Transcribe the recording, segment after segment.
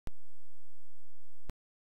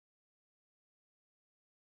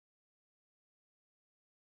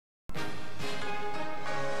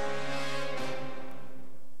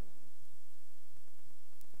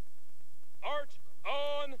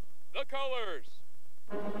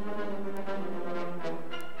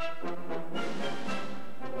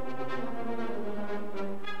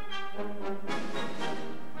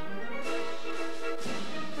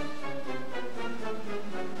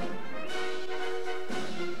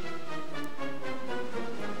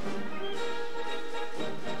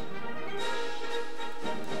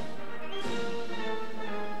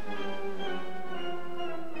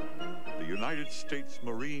United States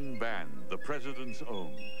Marine Band, the President's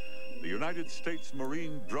own. The United States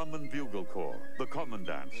Marine Drum and Bugle Corps, the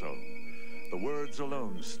Commandant's own. The words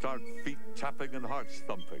alone start feet tapping and hearts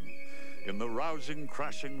thumping. In the rousing,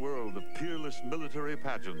 crashing world of peerless military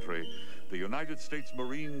pageantry, the United States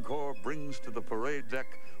Marine Corps brings to the parade deck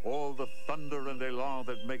all the thunder and elan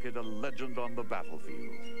that make it a legend on the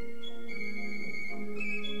battlefield.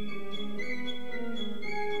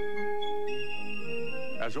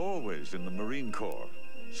 As always in the Marine Corps,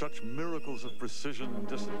 such miracles of precision and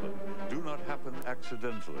discipline do not happen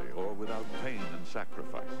accidentally or without pain and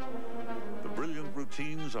sacrifice. The brilliant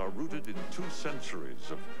routines are rooted in 2 centuries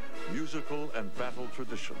of musical and battle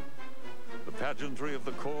tradition. The pageantry of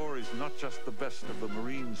the Corps is not just the best of the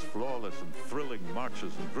Marines' flawless and thrilling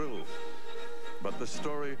marches and drills, but the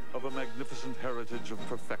story of a magnificent heritage of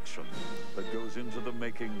perfection that goes into the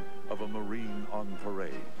making of a Marine on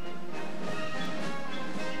parade.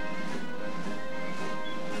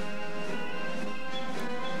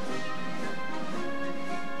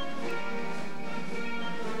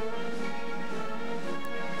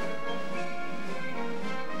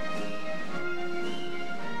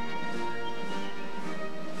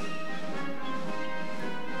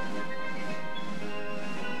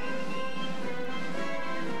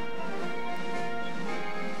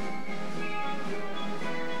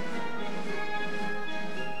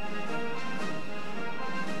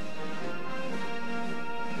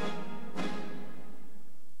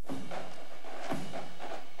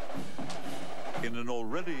 In an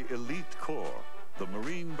already elite corps, the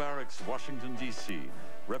Marine Barracks, Washington, D.C.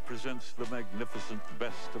 represents the magnificent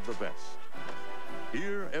best of the best.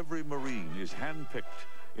 Here, every Marine is handpicked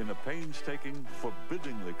in a painstaking,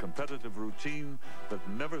 forbiddingly competitive routine that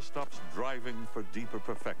never stops driving for deeper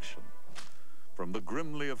perfection. From the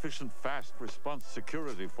grimly efficient fast response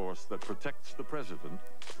security force that protects the President,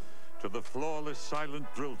 to the flawless silent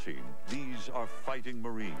drill team, these are fighting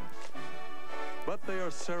Marines. But they are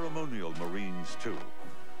ceremonial Marines, too.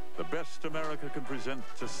 The best America can present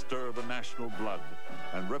to stir the national blood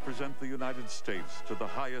and represent the United States to the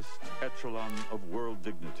highest echelon of world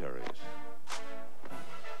dignitaries.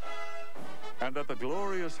 And at the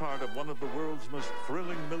glorious heart of one of the world's most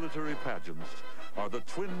thrilling military pageants are the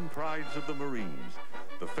twin prides of the Marines,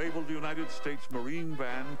 the fabled United States Marine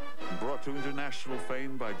Band, brought to international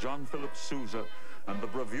fame by John Philip Sousa, and the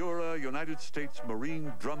bravura United States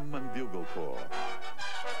Marine Drum and Bugle Corps.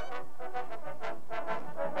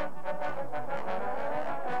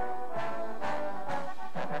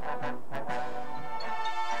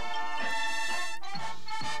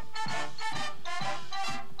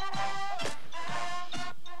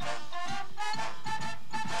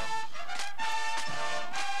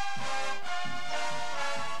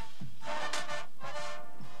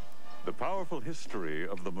 The powerful history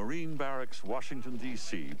of the Marine Barracks, Washington,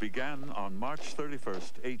 D.C. began on March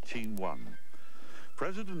 31st, 1801.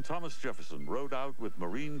 President Thomas Jefferson rode out with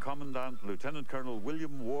Marine Commandant Lieutenant Colonel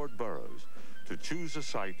William Ward Burroughs to choose a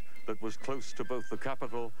site that was close to both the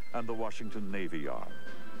Capitol and the Washington Navy Yard.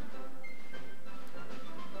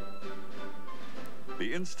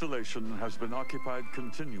 The installation has been occupied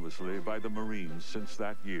continuously by the Marines since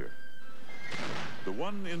that year. The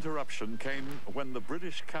one interruption came when the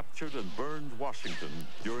British captured and burned Washington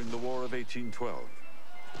during the War of 1812.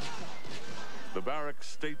 The barracks'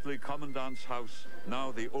 stately Commandant's House,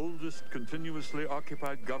 now the oldest continuously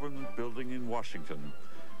occupied government building in Washington,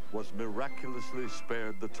 was miraculously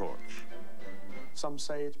spared the torch. Some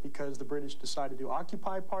say it's because the British decided to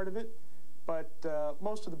occupy part of it, but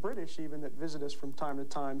most of the British, even that visit us from time to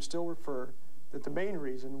time, still refer that the main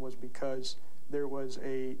reason was because there was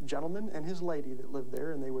a gentleman and his lady that lived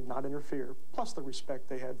there, and they would not interfere, plus the respect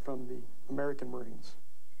they had from the American Marines.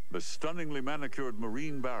 The stunningly manicured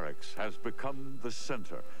Marine Barracks has become the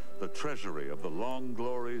center, the treasury of the long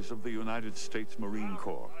glories of the United States Marine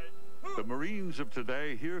Corps. The Marines of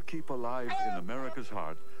today here keep alive in America's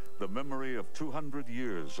heart the memory of 200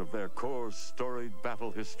 years of their Corps' storied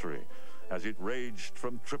battle history, as it raged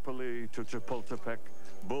from Tripoli to Chapultepec,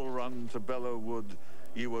 Bull Run to Belleau Wood,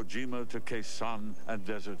 Iwo Jima to Khe Sanh and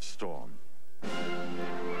Desert Storm.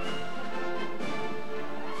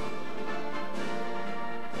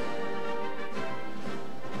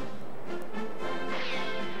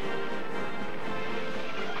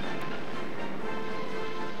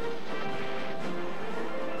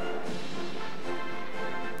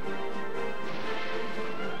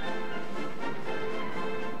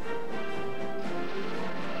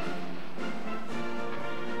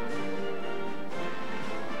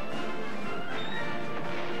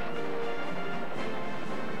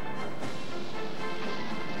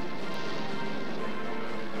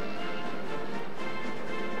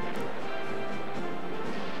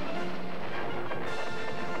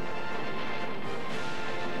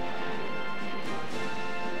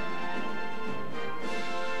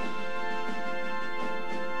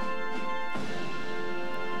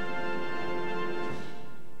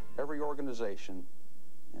 organization,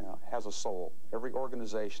 you know, has a soul. Every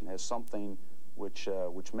organization has something which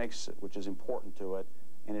is important to it,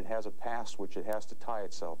 and it has a past which it has to tie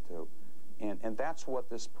itself to. And that's what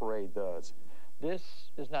this parade does. This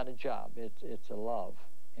is not a job, it's a love.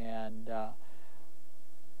 And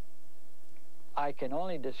I can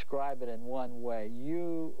only describe it in one way.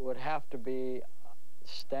 You would have to be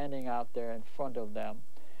standing out there in front of them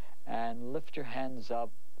and lift your hands up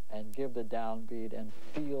and give the downbeat and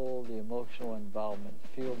feel the emotional involvement,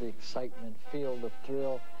 feel the excitement, feel the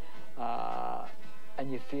thrill,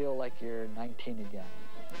 and you feel like you're 19 again.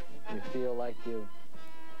 You feel like you've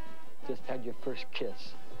just had your first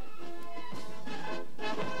kiss.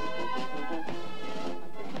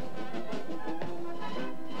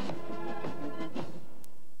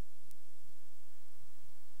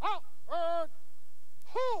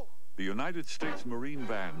 The United States Marine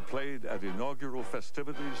Band played at inaugural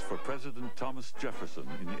festivities for President Thomas Jefferson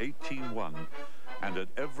in 1801 and at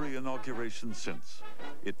every inauguration since.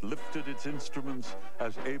 It lifted its instruments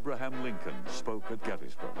as Abraham Lincoln spoke at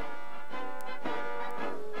Gettysburg.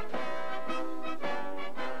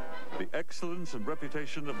 The excellence and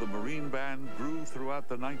reputation of the Marine Band grew throughout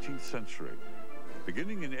the 19th century.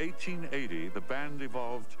 Beginning in 1880, the band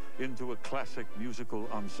evolved into a classic musical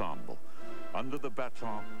ensemble, under the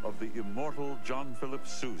baton of the immortal John Philip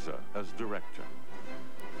Sousa as director.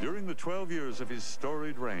 During the 12 years of his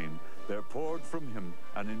storied reign, there poured from him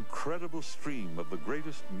an incredible stream of the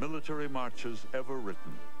greatest military marches ever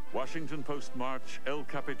written. Washington Post March, El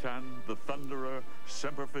Capitan, The Thunderer,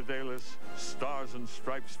 Semper Fidelis, Stars and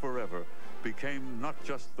Stripes Forever became not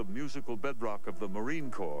just the musical bedrock of the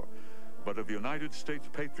Marine Corps, but of United States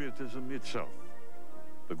patriotism itself.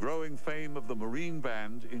 The growing fame of the Marine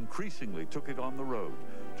Band increasingly took it on the road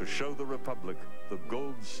to show the Republic the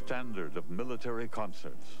gold standard of military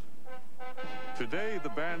concerts. Today, the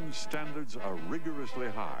band's standards are rigorously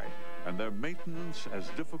high and their maintenance as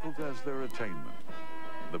difficult as their attainment.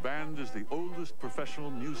 The band is the oldest professional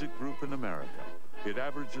music group in America. It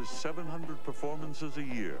averages 700 performances a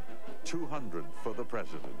year, 200 for the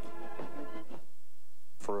president.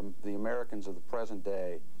 For the Americans of the present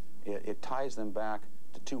day, it ties them back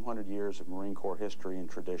to 200 years of Marine Corps history and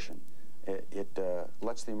tradition. It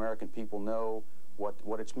lets the American people know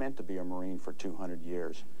what it's meant to be a Marine for 200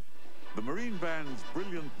 years. The Marine Band's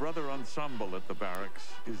brilliant brother ensemble at the barracks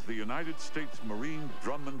is the United States Marine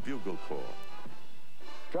Drum and Bugle Corps.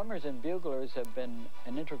 Drummers and buglers have been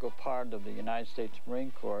an integral part of the United States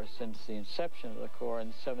Marine Corps since the inception of the Corps in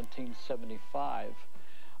 1775.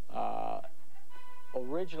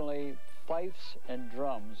 Originally, fifes and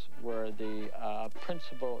drums were the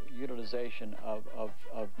principal utilization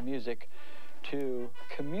of music to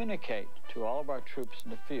communicate to all of our troops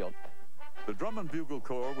in the field. The Drum and Bugle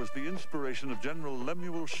Corps was the inspiration of General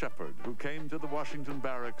Lemuel Shepard, who came to the Washington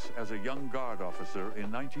Barracks as a young guard officer in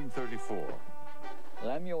 1934.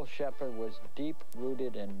 Lemuel Shepard was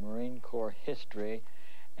deep-rooted in Marine Corps history,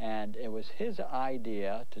 and it was his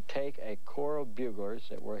idea to take a corps of buglers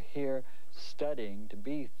that were here studying to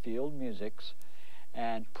be field musics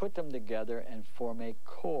and put them together and form a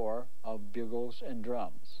corps of bugles and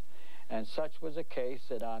drums. And such was the case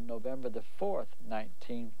that on November the 4th,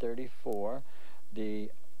 1934, the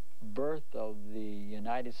birth of the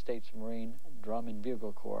United States Marine Drum and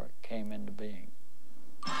Bugle Corps came into being.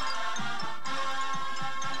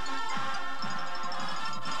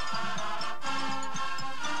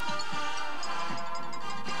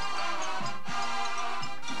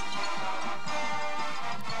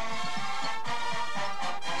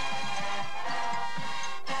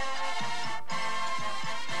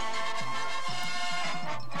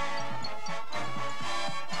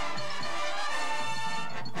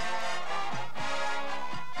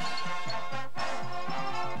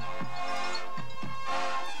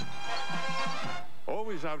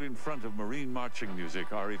 Out in front of Marine marching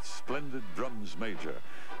music are its splendid drums major.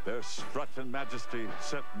 Their strut and majesty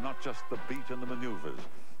set not just the beat and the maneuvers,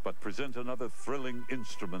 but present another thrilling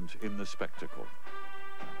instrument in the spectacle.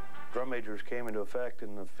 Drum majors came into effect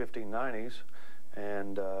in the 1590s,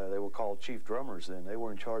 and they were called chief drummers then. They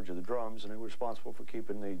were in charge of the drums, and they were responsible for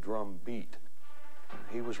keeping the drum beat.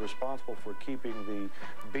 He was responsible for keeping the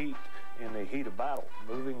beat in the heat of battle,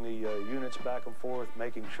 moving the units back and forth,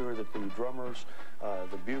 making sure that the drummers,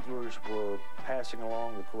 the buglers were passing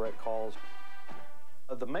along the correct calls.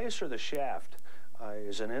 The mace or the shaft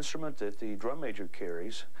is an instrument that the drum major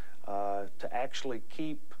carries to actually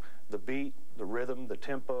keep the beat, the rhythm, the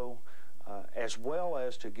tempo, as well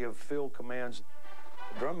as to give field commands.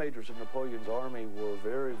 The drum majors of Napoleon's army were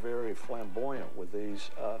very, very flamboyant with these.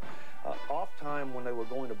 Oft-time when they were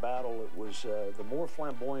going to battle, it was the more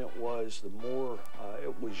flamboyant was, the more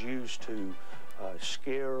it was used to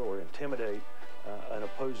scare or intimidate an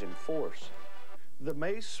opposing force. The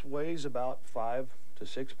mace weighs about 5 to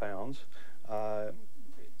 6 pounds.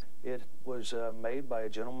 It was made by a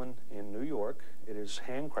gentleman in New York. It is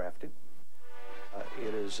handcrafted.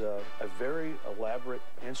 It is a very elaborate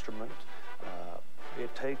instrument.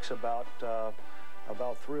 It takes about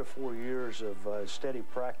 3 or 4 years of steady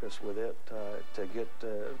practice with it to get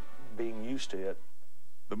being used to it.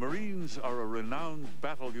 The Marines are a renowned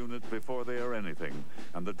battle unit before they are anything,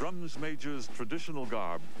 and the drums major's traditional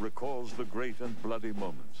garb recalls the great and bloody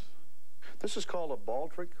moments. This is called a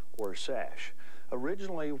baldric or a sash.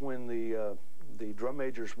 Originally, when the drum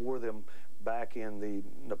majors wore them back in the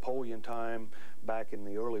Napoleon time, back in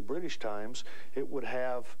the early British times, it would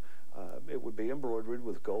be embroidered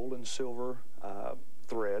with gold and silver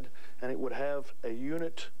thread, and it would have a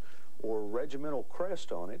unit or regimental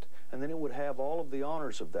crest on it, and then it would have all of the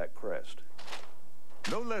honors of that crest.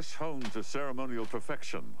 No less honed to ceremonial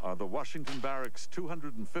perfection are the Washington Barracks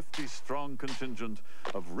 250-strong contingent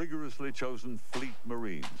of rigorously chosen fleet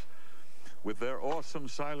Marines. With their awesome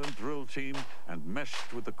silent drill team and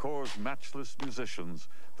meshed with the Corps' matchless musicians,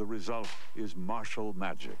 the result is martial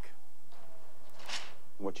magic.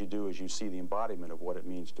 What you do is you see the embodiment of what it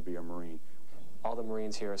means to be a Marine. All the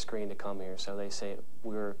Marines here are screened to come here, so they say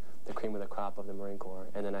we're the cream of the crop of the Marine Corps.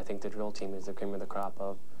 And then I think the drill team is the cream of the crop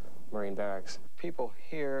of Marine Barracks. People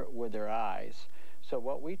hear with their eyes. So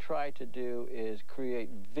what we try to do is create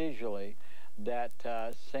visually that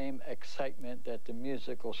same excitement that the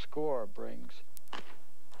musical score brings.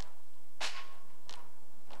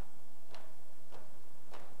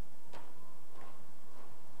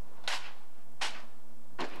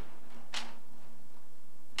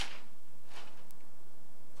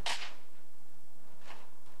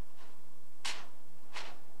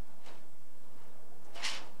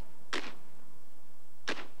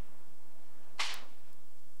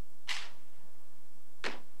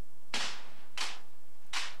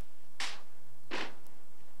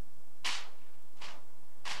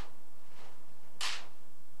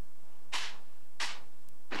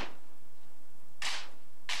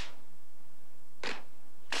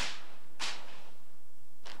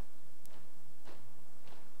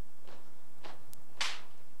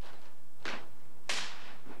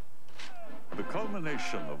 The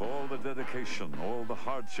culmination of all the dedication, all the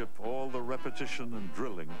hardship, all the repetition and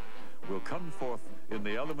drilling will come forth in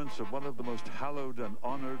the elements of one of the most hallowed and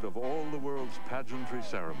honored of all the world's pageantry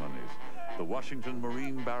ceremonies, the Washington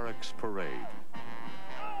Marine Barracks Parade.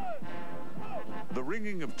 The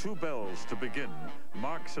ringing of 2 bells to begin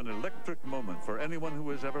marks an electric moment for anyone who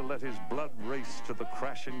has ever let his blood race to the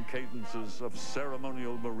crashing cadences of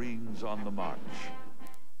ceremonial Marines on the march.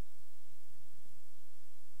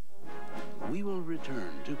 We will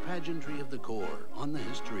return to Pageantry of the Corps on the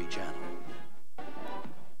History Channel.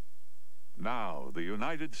 Now, the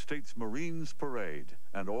United States Marines Parade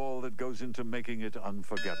and all that goes into making it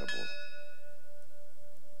unforgettable.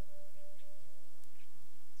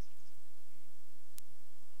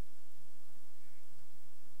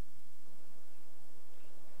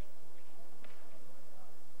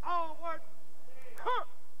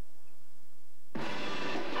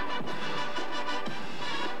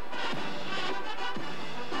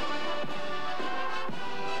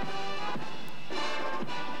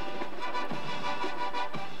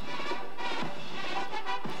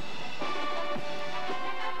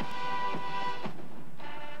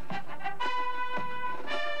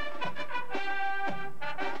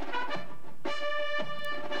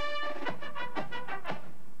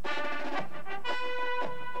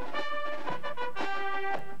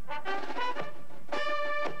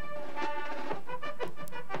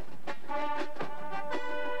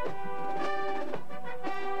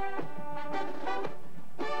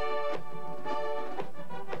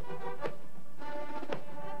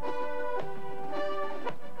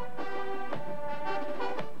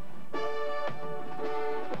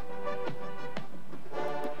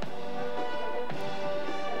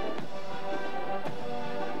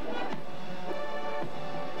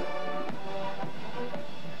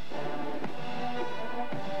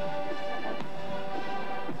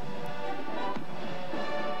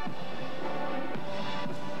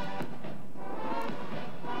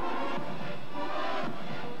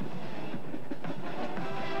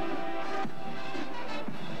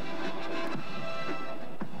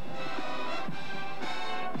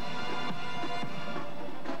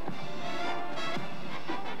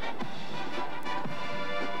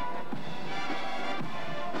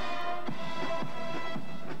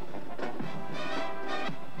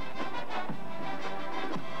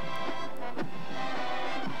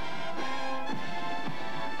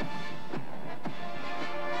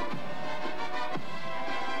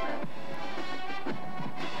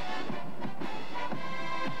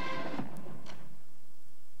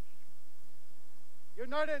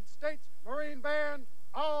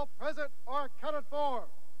 present or accounted for.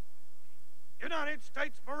 United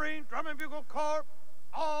States Marine Drum and Bugle Corps,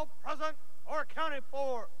 all present or accounted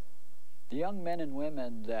for. The young men and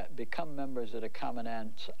women that become members of the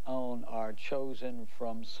Commandant's Own are chosen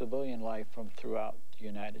from civilian life from throughout the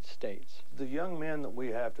United States. The young men that we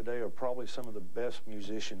have today are probably some of the best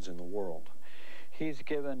musicians in the world. He's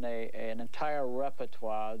given an entire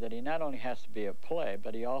repertoire that he not only has to be able to play,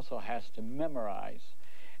 but he also has to memorize.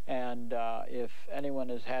 And if anyone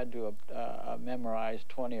has had to memorize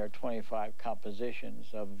 20 or 25 compositions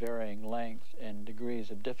of varying lengths and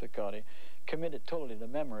degrees of difficulty, commit it totally to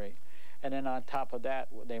memory. And then on top of that,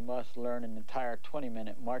 they must learn an entire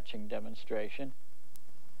 20-minute marching demonstration.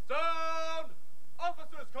 Sound!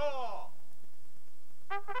 Officers call!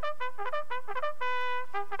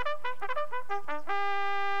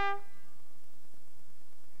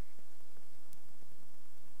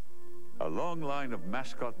 A long line of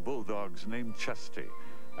mascot bulldogs named Chesty,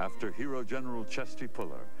 after Hero General Chesty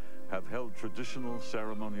Puller, have held traditional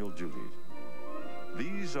ceremonial duties.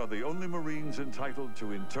 These are the only Marines entitled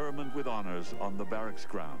to interment with honors on the barracks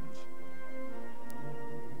grounds.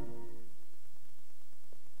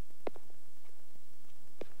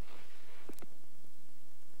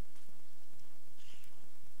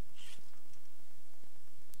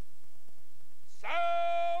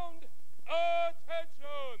 Sound!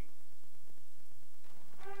 Attention!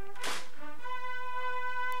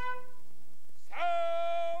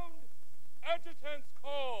 Sound! Adjutant's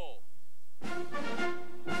call!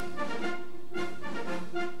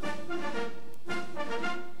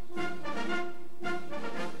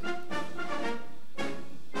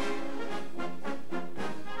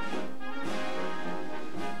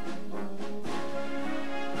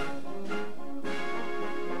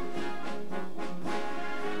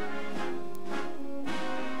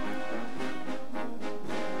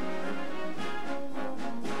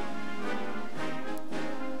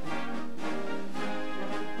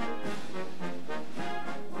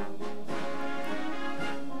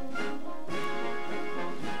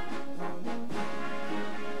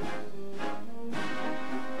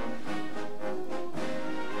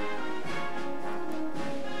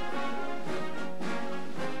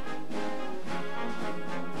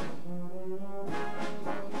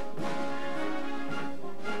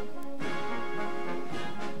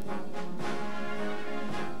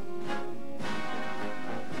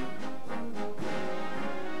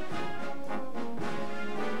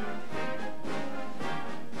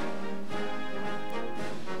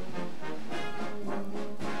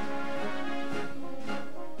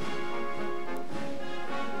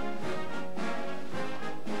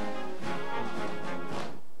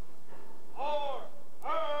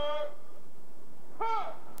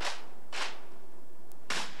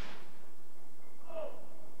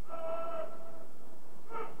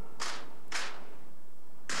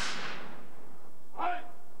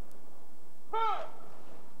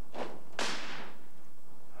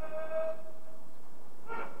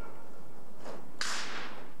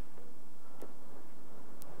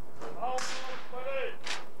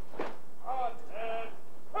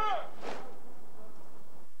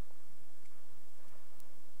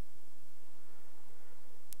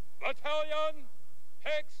 Battalion,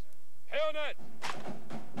 picks, bayonet.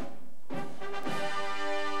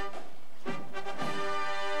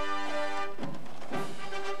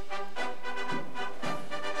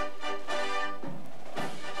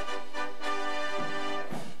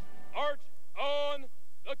 March on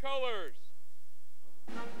the colors.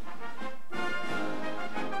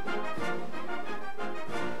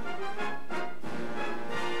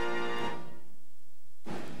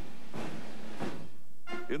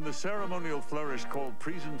 In the ceremonial flourish called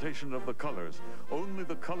Presentation of the Colors, only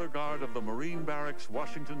the color guard of the Marine Barracks,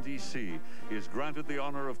 Washington, D.C. is granted the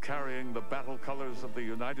honor of carrying the battle colors of the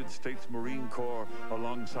United States Marine Corps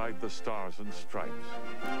alongside the Stars and Stripes.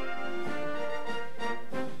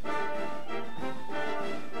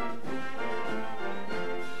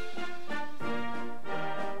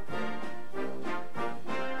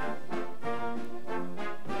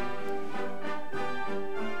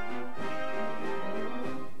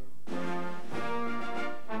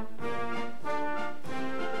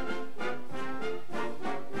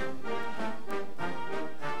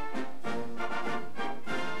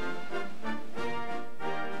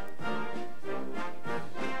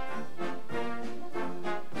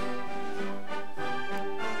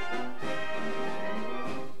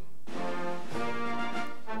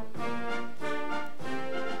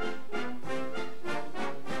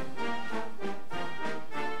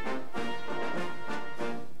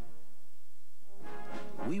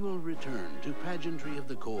 We will return to Pageantry of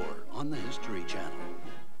the Corps on the History Channel.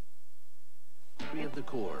 Pageantry of the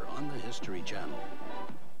Corps on the History Channel.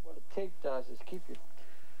 What a tape does is keep your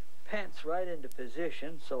pants right into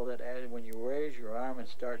position so that when you raise your arm and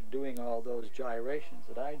start doing all those gyrations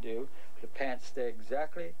that I do, the pants stay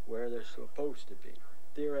exactly where they're supposed to be,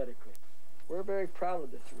 theoretically. We're very proud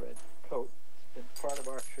of this red coat. It's been part of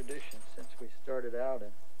our tradition since we started out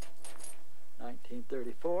in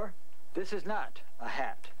 1934. This is not a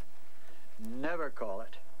hat. Never call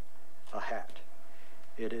it a hat.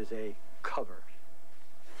 It is a cover.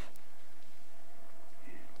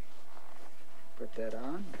 Put that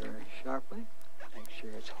on very sharply. Make sure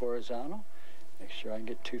it's horizontal. Make sure I can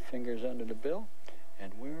get 2 fingers under the bill.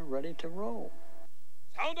 And we're ready to roll.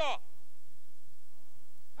 Sound off!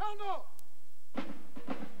 Sound off!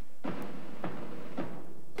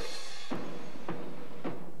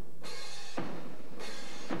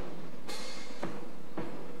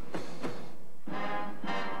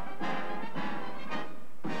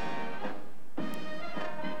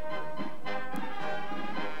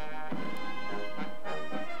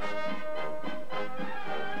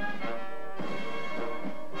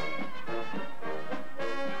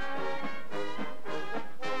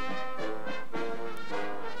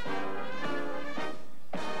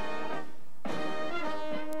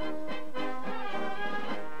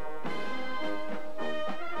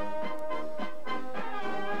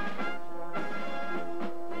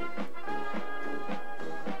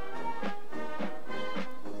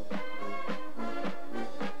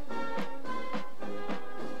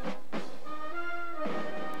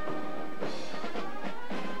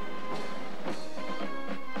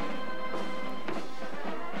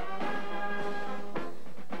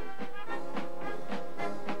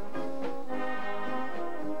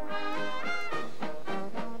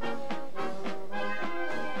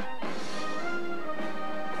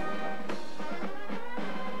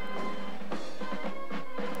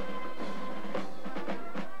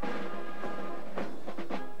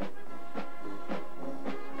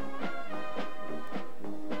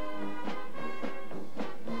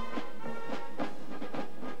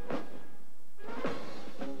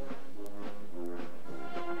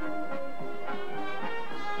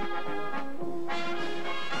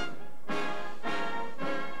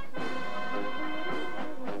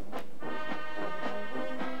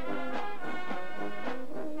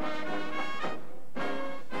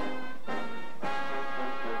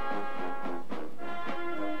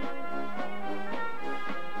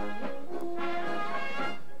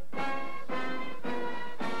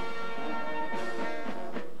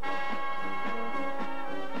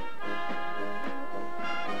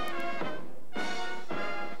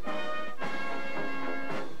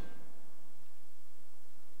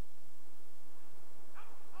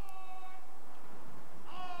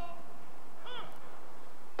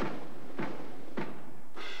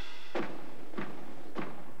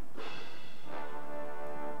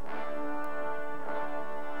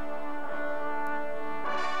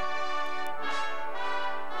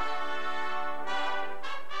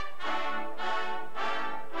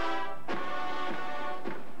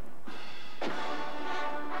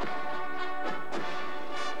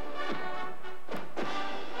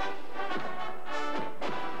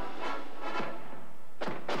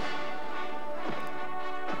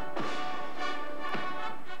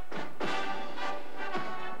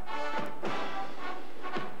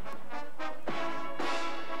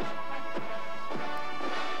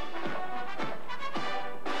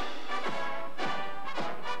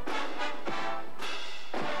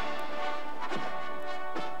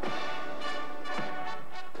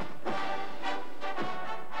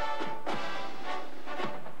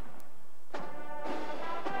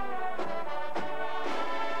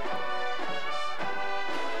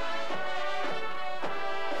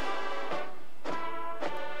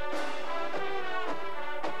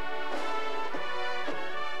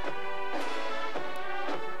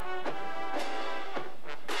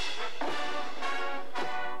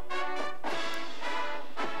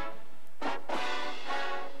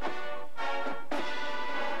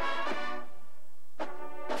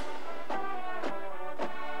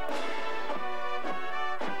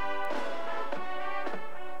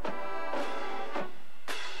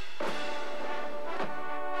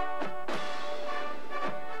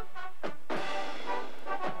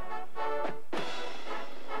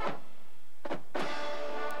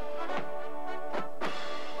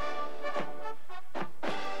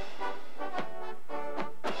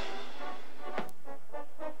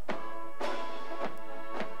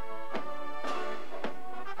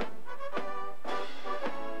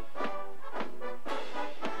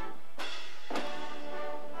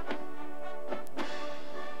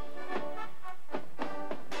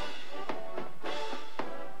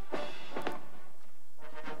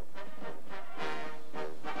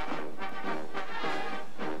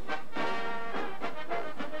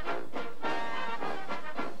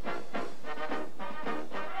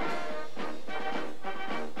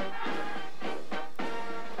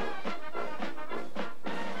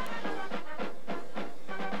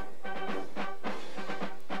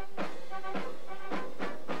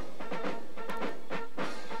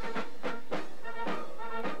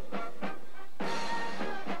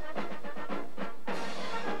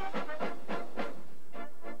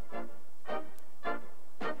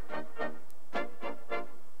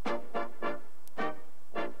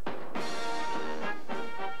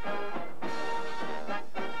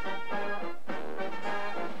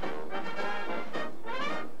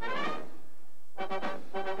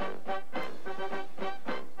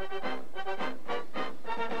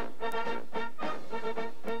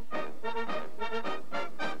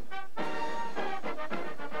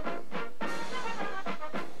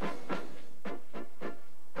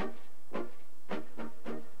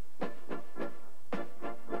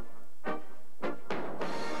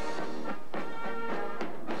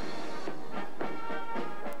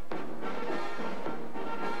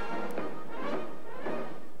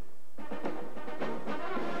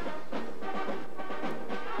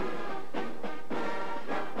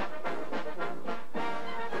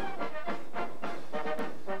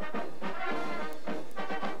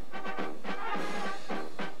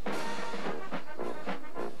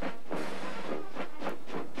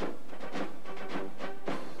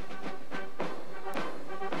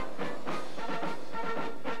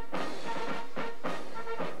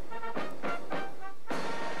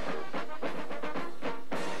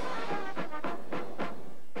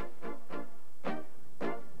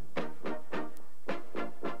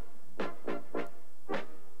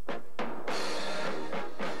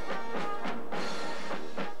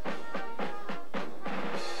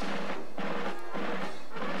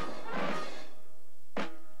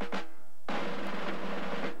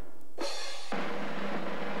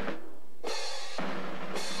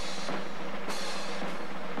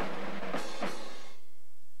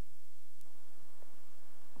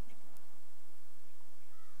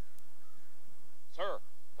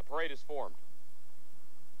 parade is formed.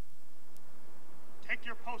 Take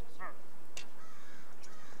your post, sir.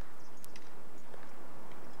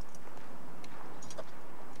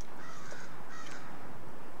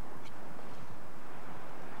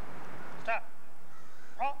 Stop.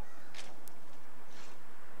 Halt.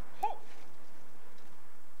 Halt.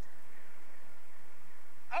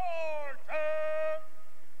 Order.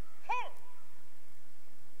 Halt.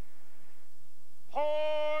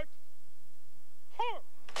 Port. Halt.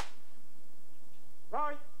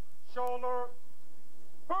 Right shoulder.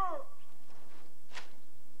 Halt.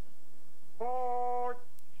 Port.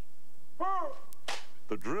 Halt.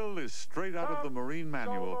 The drill is straight out of the Marine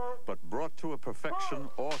Manual, but brought to a perfection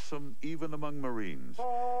awesome even among Marines.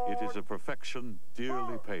 It is a perfection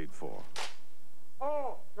dearly paid for.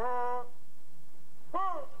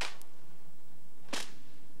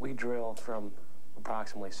 We drill from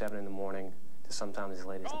approximately 7 in the morning to sometimes as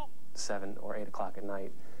late as 7 or 8 o'clock at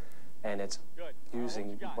night. And it's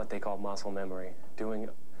using what they call muscle memory, doing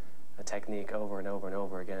a technique over and over and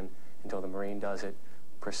over again until the Marine does it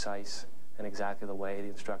precise and exactly the way the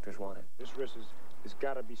instructors want it. This wrist is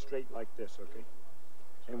got to be straight like this, okay?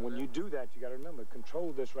 And when you do that, you got to remember,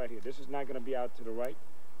 control this right here. This is not going to be out to the right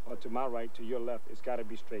or to my right, to your left. It's got to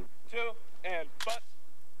be straight. 2 and butt.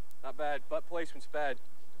 Not bad. Butt placement's bad.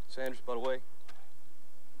 Sanders, butt away.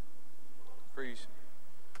 Freeze.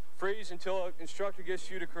 Freeze until an instructor gets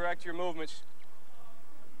you to correct your movements.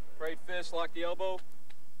 Parade fist, lock the elbow.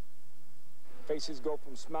 Faces go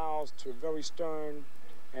from smiles to very stern,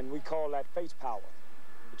 and we call that face power,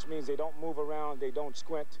 which means they don't move around, they don't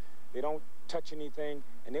squint, they don't touch anything,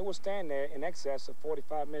 and they will stand there in excess of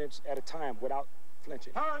 45 minutes at a time without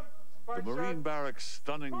flinching. The Marine Barracks'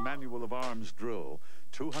 stunning manual of arms drill,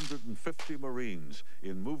 250 Marines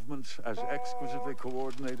in movements as exquisitely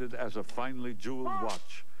coordinated as a finely jeweled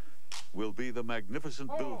watch, will be the magnificent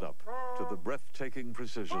build-up to the breathtaking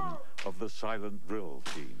precision of the silent drill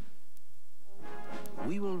team.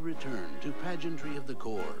 We will return to Pageantry of the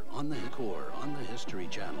Corps on the History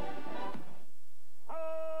Channel.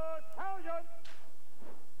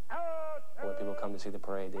 When people come to see the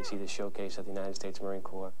parade, they see the showcase of the United States Marine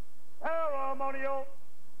Corps. Ceremonial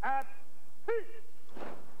at peace.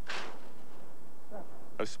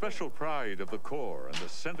 A special pride of the Corps and the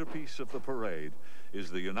centerpiece of the parade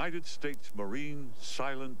is the United States Marine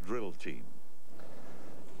Silent Drill Team.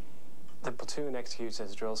 The platoon executes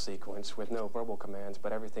this drill sequence with no verbal commands,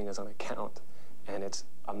 but everything is on a count. And it's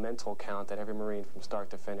a mental count that every Marine from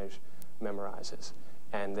start to finish memorizes.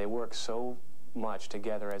 And they work so much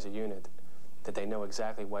together as a unit that they know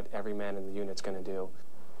exactly what every man in the unit's going to do.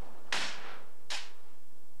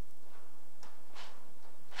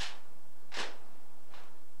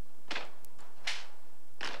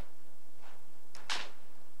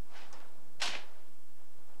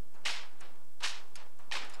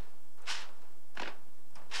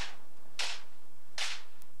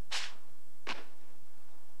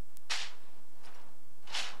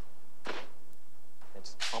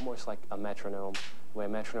 Almost like a metronome. The way a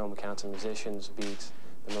metronome counts a musician's beats,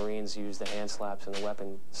 the Marines use the hand slaps and the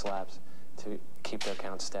weapon slaps to keep their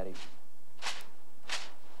count steady.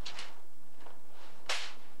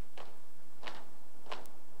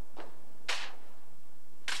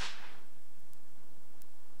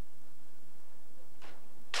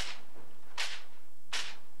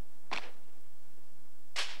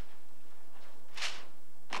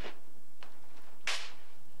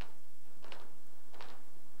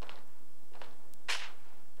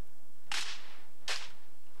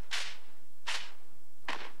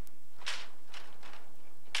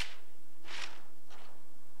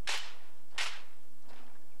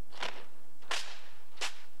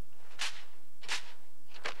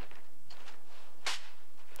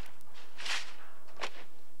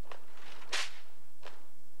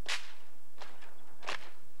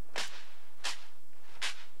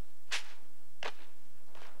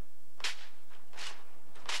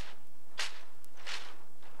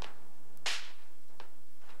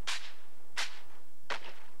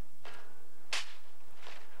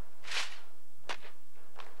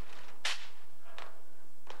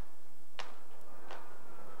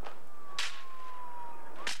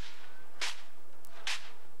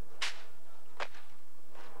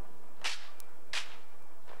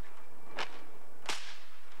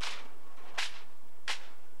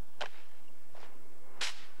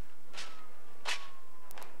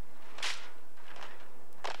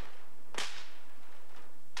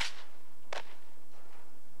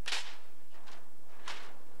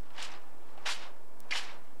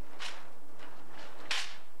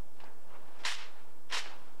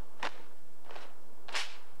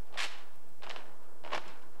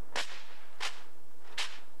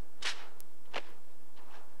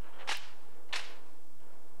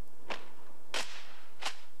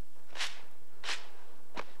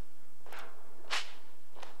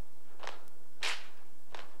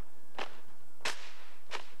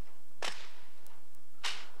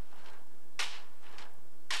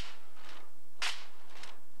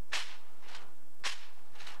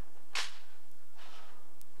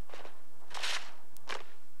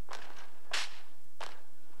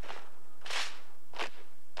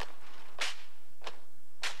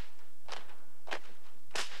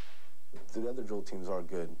 The other drill teams are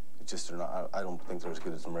good. It's just they're not. I don't think they're as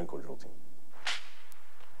good as the Marine Corps drill team.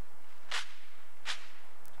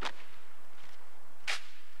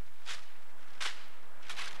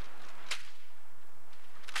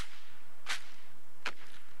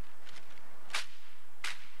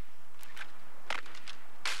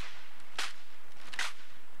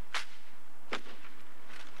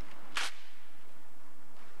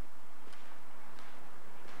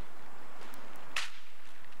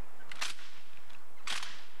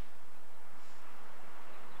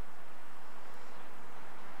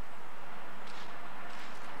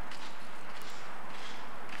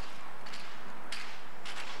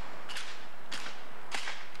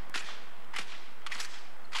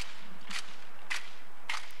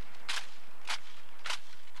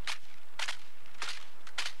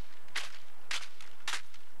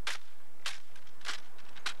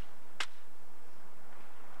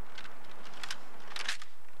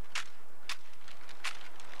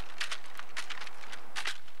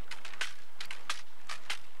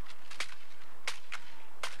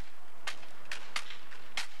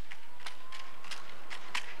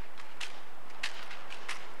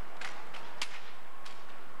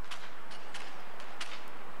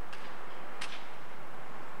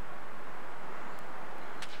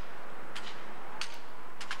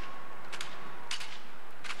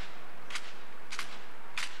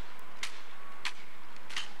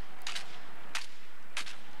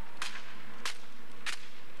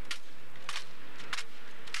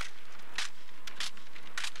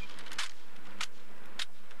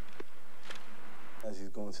 As he's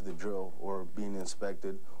going through the drill or being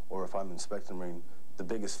inspected, or if I'm inspecting Marine, the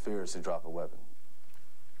biggest fear is to drop a weapon.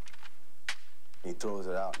 He throws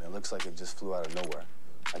it out, and it looks like it just flew out of nowhere.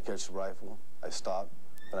 I catch the rifle, I stop,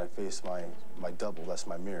 and I face my double, that's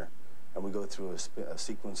my mirror. And we go through a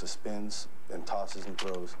sequence of spins and tosses and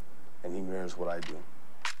throws, and he mirrors what I do.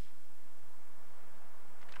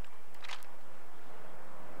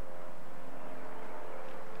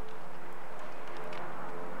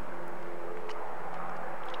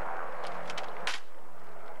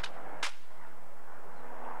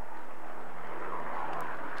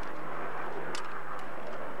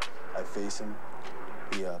 I face him,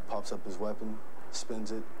 he pops up his weapon,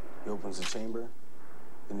 spins it, he opens the chamber,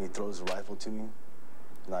 then he throws the rifle to me,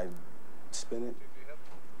 and I spin it.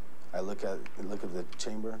 I look at the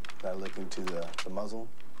chamber, and I look into the muzzle,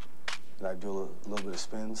 and I do a little bit of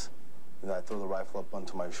spins, and I throw the rifle up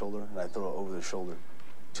onto my shoulder, and I throw it over the shoulder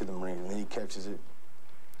to the Marine, and then he catches it.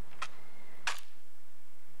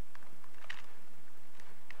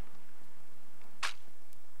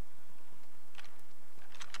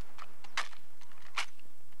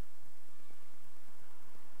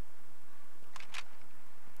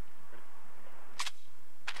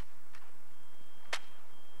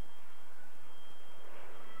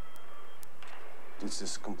 It's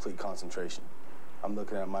just complete concentration. I'm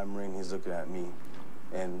looking at my Marine, he's looking at me.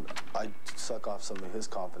 And I suck off some of his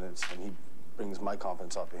confidence, and he brings my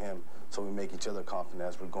confidence off of him, so we make each other confident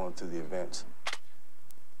as we're going through the events.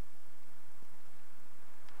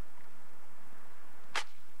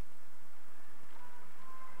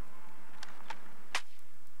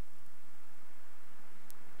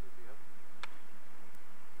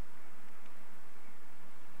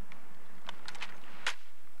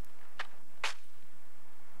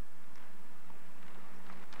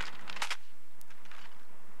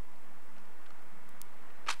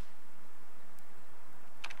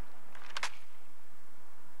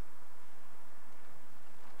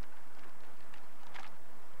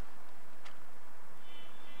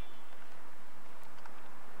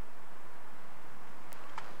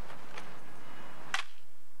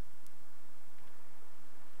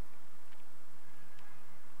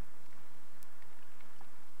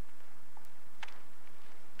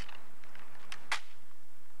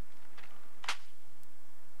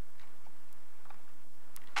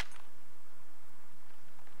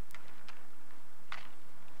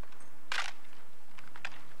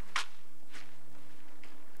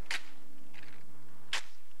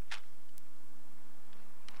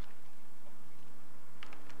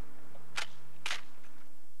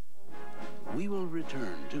 We will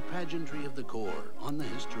return to Pageantry of the Corps on the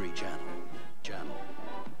History Channel.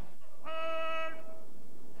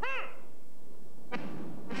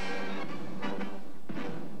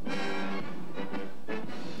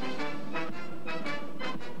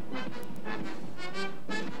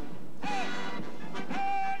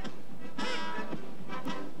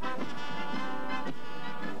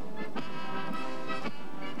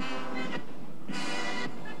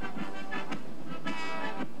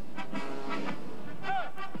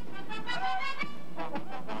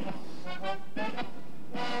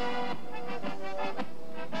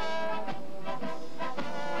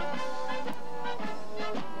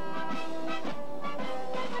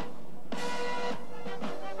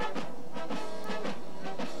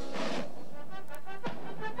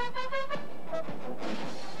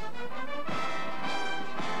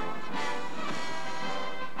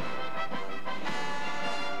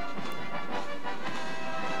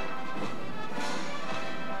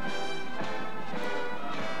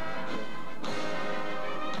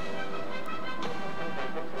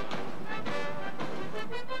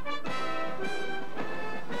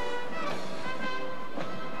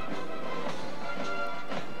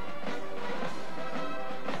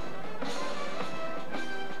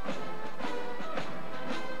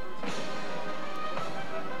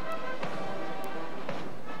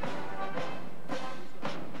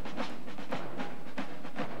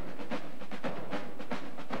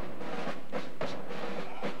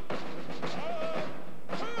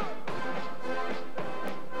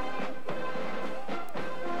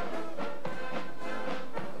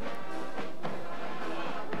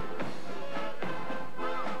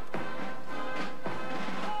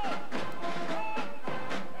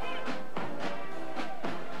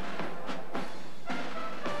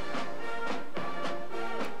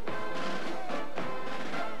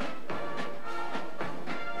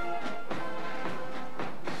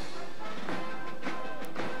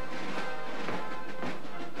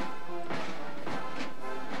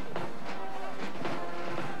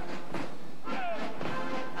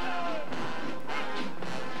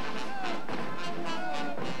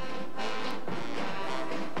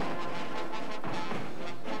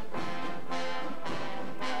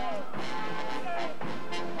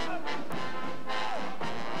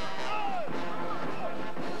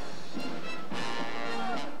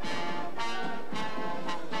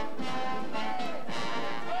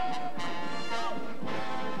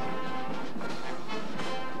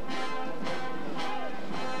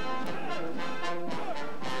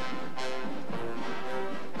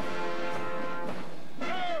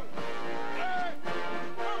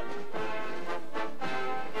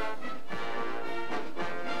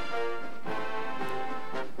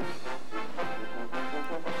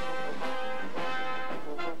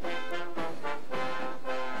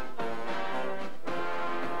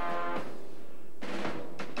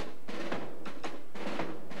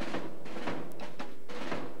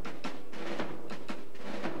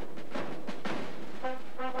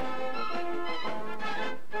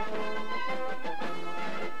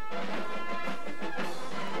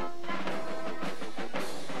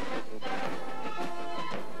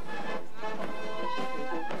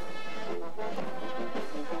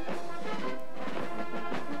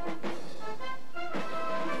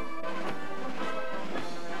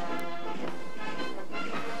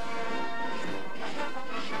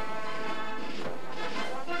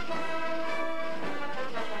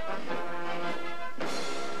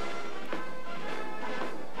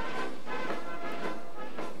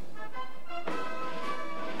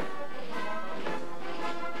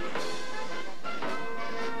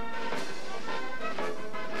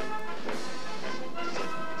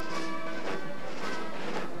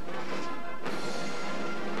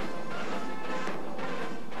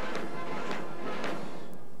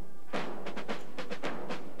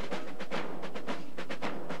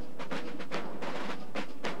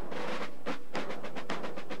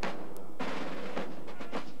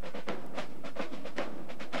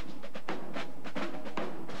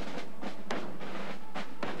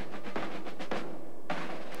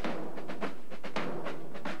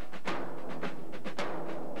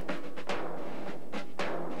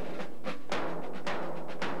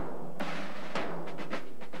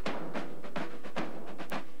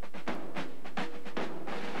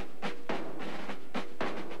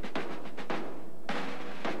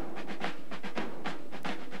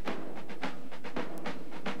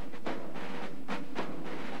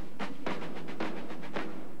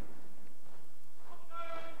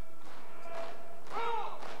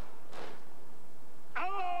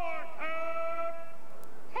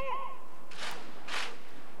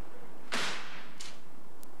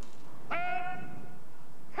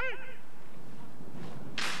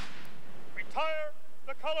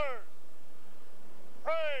 colors.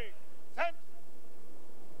 Present.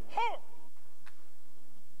 Ho!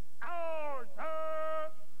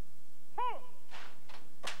 Order. Ho!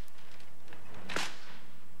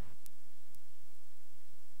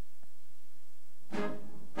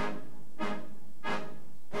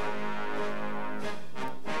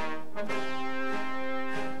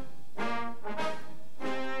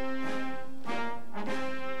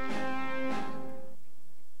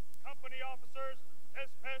 Company officers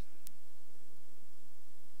dismissed.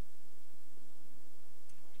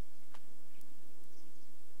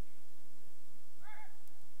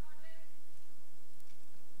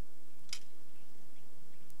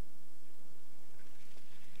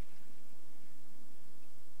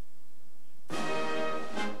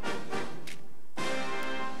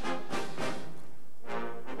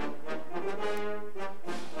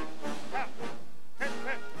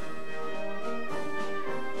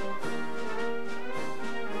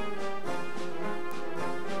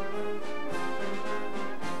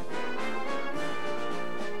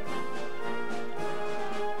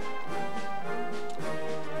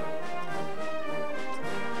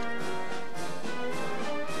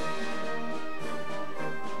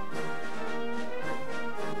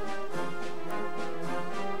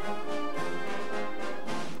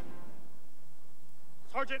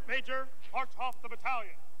 Sergeant Major, march off the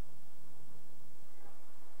battalion.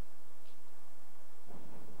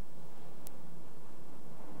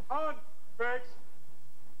 On, fix,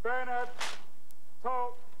 bayonet,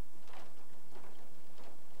 toe.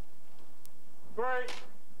 3,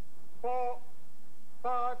 4,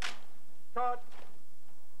 5, cut.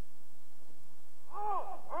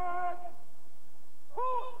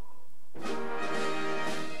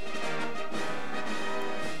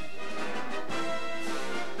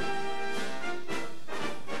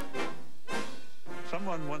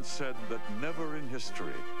 Someone once said that never in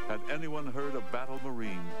history had anyone heard a battle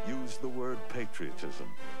Marine use the word patriotism.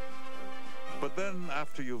 But then,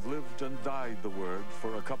 after you've lived and died the word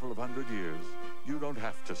for a couple of 100 years, you don't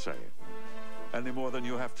have to say it, any more than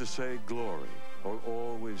you have to say glory or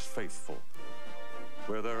always faithful.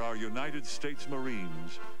 Where there are United States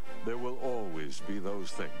Marines, there will always be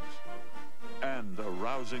those things. And a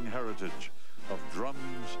rousing heritage of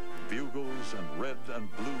drums, bugles, and red and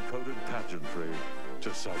blue-coated pageantry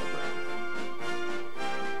to celebrate.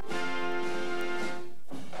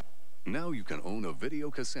 Now you can own a video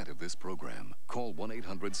cassette of this program. Call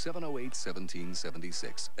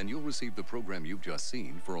 1-800-708-1776 and you'll receive the program you've just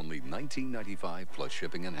seen for only $19.95 plus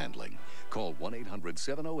shipping and handling. Call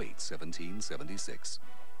 1-800-708-1776.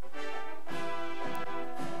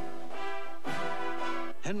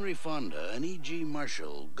 Henry Fonda and E.G.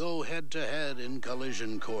 Marshall go head-to-head in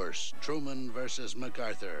collision course. Truman versus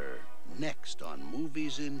MacArthur. Next on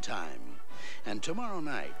Movies in Time. And tomorrow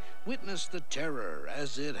night, witness the terror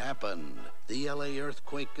as it happened. The L.A.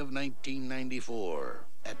 earthquake of 1994.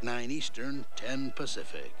 At 9 Eastern, 10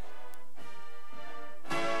 Pacific.